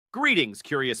Greetings,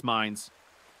 curious minds.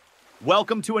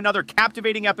 Welcome to another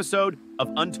captivating episode of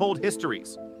Untold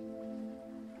Histories.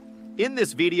 In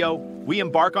this video, we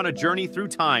embark on a journey through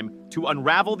time to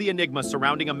unravel the enigma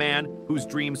surrounding a man whose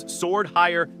dreams soared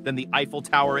higher than the Eiffel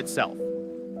Tower itself.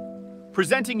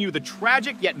 Presenting you the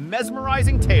tragic yet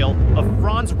mesmerizing tale of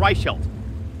Franz Reichelt,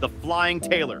 the Flying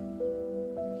Tailor.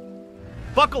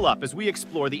 Buckle up as we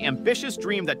explore the ambitious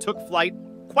dream that took flight,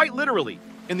 quite literally,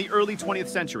 in the early 20th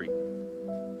century.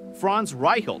 Franz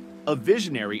Reichelt, a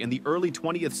visionary in the early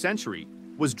 20th century,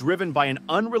 was driven by an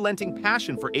unrelenting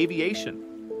passion for aviation.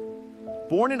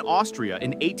 Born in Austria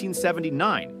in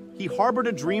 1879, he harbored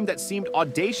a dream that seemed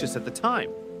audacious at the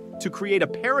time, to create a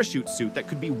parachute suit that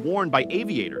could be worn by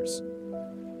aviators.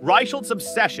 Reichelt's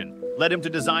obsession led him to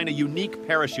design a unique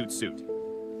parachute suit.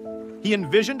 He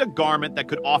envisioned a garment that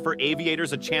could offer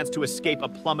aviators a chance to escape a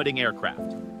plummeting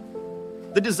aircraft.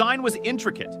 The design was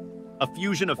intricate, a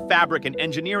fusion of fabric and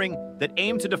engineering that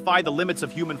aimed to defy the limits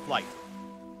of human flight.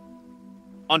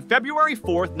 On February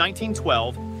 4,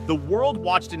 1912, the world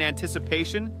watched in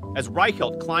anticipation as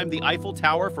Reichelt climbed the Eiffel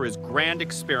Tower for his grand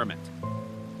experiment.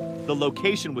 The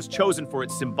location was chosen for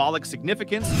its symbolic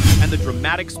significance and the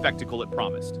dramatic spectacle it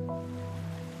promised.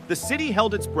 The city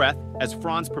held its breath as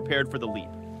Franz prepared for the leap.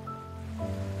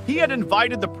 He had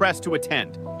invited the press to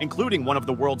attend, including one of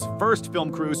the world's first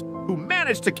film crews who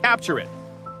managed to capture it.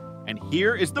 And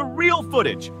here is the real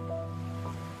footage.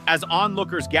 As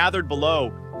onlookers gathered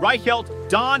below, Reichelt,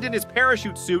 donned in his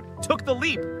parachute suit, took the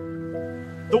leap.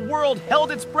 The world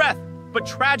held its breath, but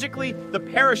tragically, the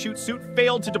parachute suit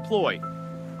failed to deploy.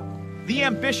 The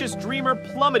ambitious dreamer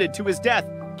plummeted to his death,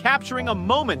 capturing a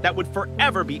moment that would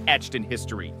forever be etched in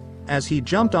history. As he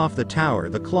jumped off the tower,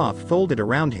 the cloth folded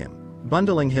around him,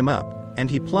 bundling him up, and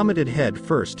he plummeted head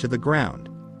first to the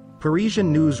ground.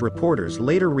 Parisian news reporters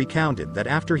later recounted that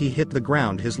after he hit the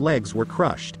ground, his legs were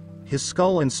crushed, his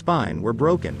skull and spine were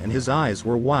broken, and his eyes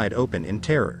were wide open in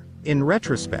terror. In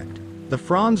retrospect, the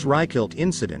Franz Reichelt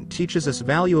incident teaches us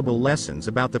valuable lessons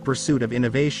about the pursuit of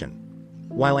innovation.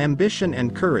 While ambition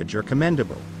and courage are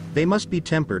commendable, they must be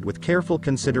tempered with careful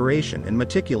consideration and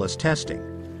meticulous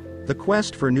testing. The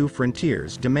quest for new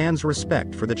frontiers demands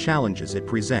respect for the challenges it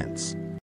presents.